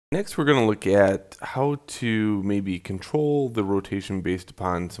Next, we're going to look at how to maybe control the rotation based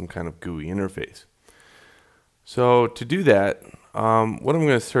upon some kind of GUI interface. So to do that, what I'm going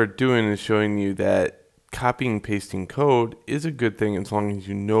to start doing is showing you that copying and pasting code is a good thing as long as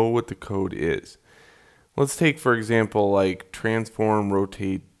you know what the code is. Let's take, for example, like transform,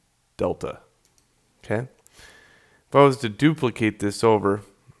 rotate, delta. Okay? If I was to duplicate this over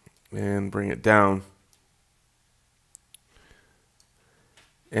and bring it down,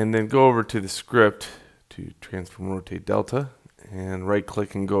 and then go over to the script to transform, rotate, delta, and right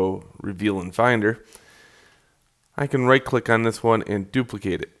click and go reveal in Finder, I can right click on this one and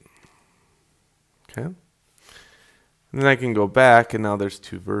duplicate it. Okay? And then I can go back, and now there's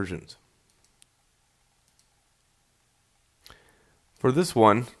two versions. For this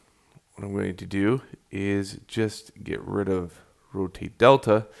one, what I'm going to do is just get rid of rotate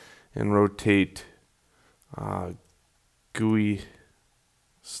delta and rotate GUI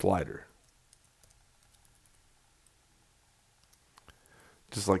Slider.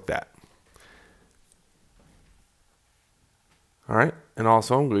 Just like that. Alright, and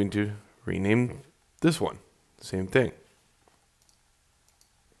also I'm going to rename this one. Same thing.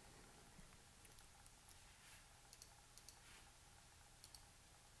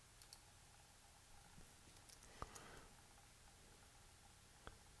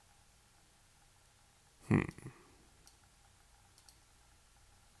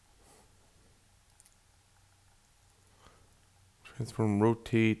 Transform,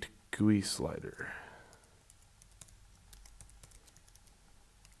 rotate, GUI Slider.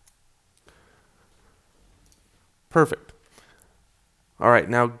 Perfect. Alright,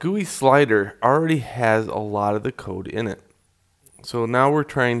 now GUI Slider already has a lot of the code in it. So now I'm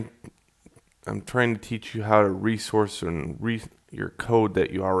trying to teach you how to resource your code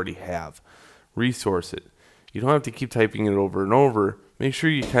that you already have. Resource it. You don't have to keep typing it over and over. Make sure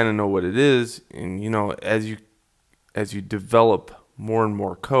you kind of know what it is, and as you develop more and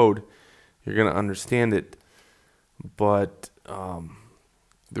more code, you're going to understand it. But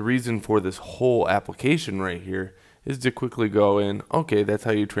the reason for this whole application right here is to quickly go in, okay, that's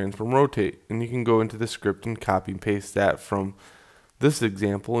how you transform, rotate. And you can go into the script and copy and paste that from this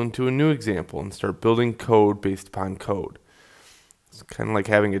example into a new example and start building code based upon code. It's kind of like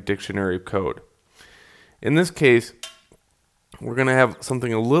having a dictionary of code. In this case, we're going to have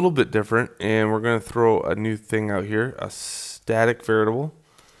something a little bit different, and we're going to throw a new thing out here, a static variable.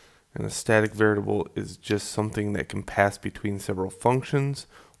 And a static variable is just something that can pass between several functions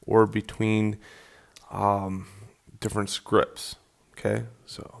or between different scripts. Okay,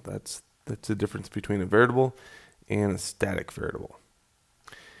 so that's the difference between a variable and a static variable.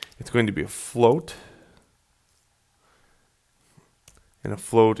 It's going to be a float, and a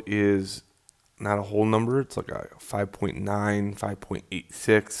float is not a whole number. It's like a 5.9,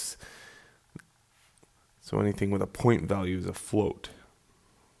 5.86. So anything with a point value is a float.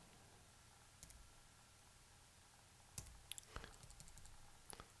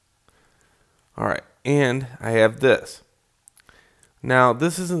 Alright, and I have this. Now,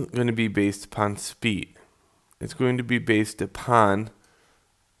 this isn't going to be based upon speed. It's going to be based upon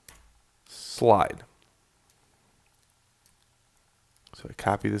slide. So I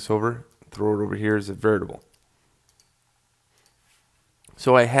copy this over, throw it over here as a variable.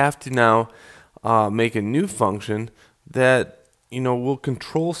 So I have to now make a new function that will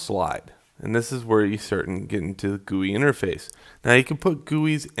control slide. And this is where you start and get into the GUI interface. Now you can put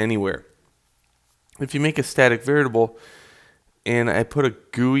GUIs anywhere. If you make a static variable and I put a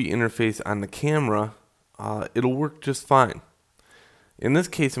GUI interface on the camera, it'll work just fine. In this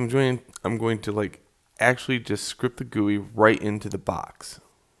case, I'm going to actually just script the GUI right into the box.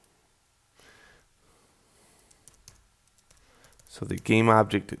 So the game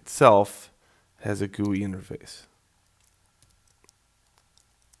object itself has a GUI interface.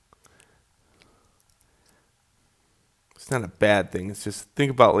 It's not a bad thing. It's just,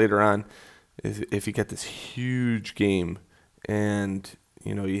 think about later on, is if you get this huge game and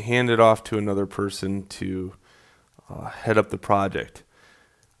you hand it off to another person to head up the project,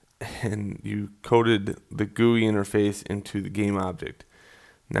 and you coded the GUI interface into the game object.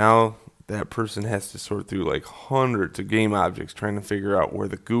 Now that person has to sort through like hundreds of game objects trying to figure out where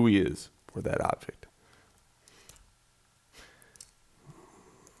the GUI is for that object.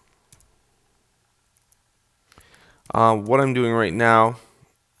 What I'm doing right now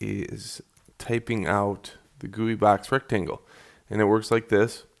is typing out the GUI box rectangle, and it works like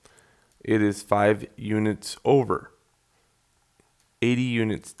this. It is 5 units over, 80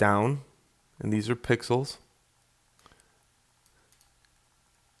 units down, and these are pixels,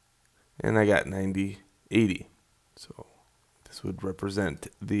 and I got 90, 80. So This would represent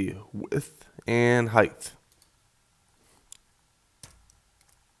the width and height.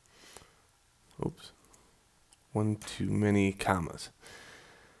 Oops. One too many commas.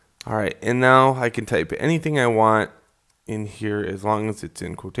 Alright, and now I can type anything I want in here as long as it's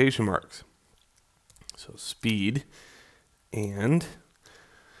in quotation marks. So speed and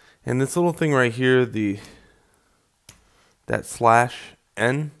this little thing right here, that slash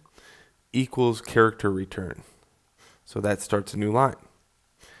n equals character return. So that starts a new line.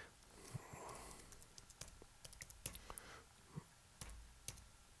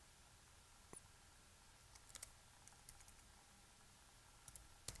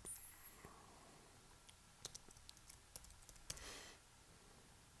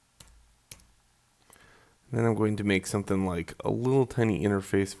 Then I'm going to make something like a little tiny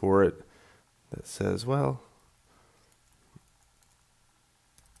interface for it that says, well,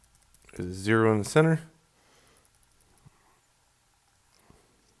 there's a 0 in the center.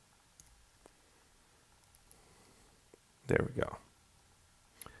 There we go.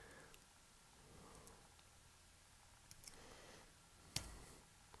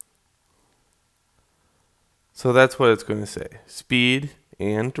 So that's what it's going to say. Speed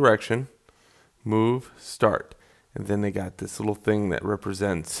and direction. Move, start. And then they got this little thing that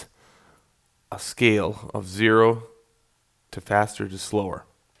represents a scale of 0 to faster to slower.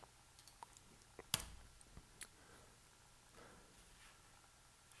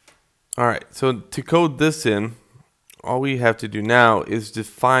 Alright, so to code this in, all we have to do now is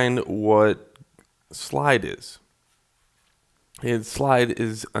define what slide is. And slide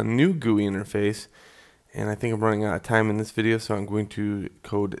is a new GUI interface, and I think I'm running out of time in this video, so I'm going to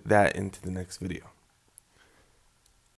code that into the next video.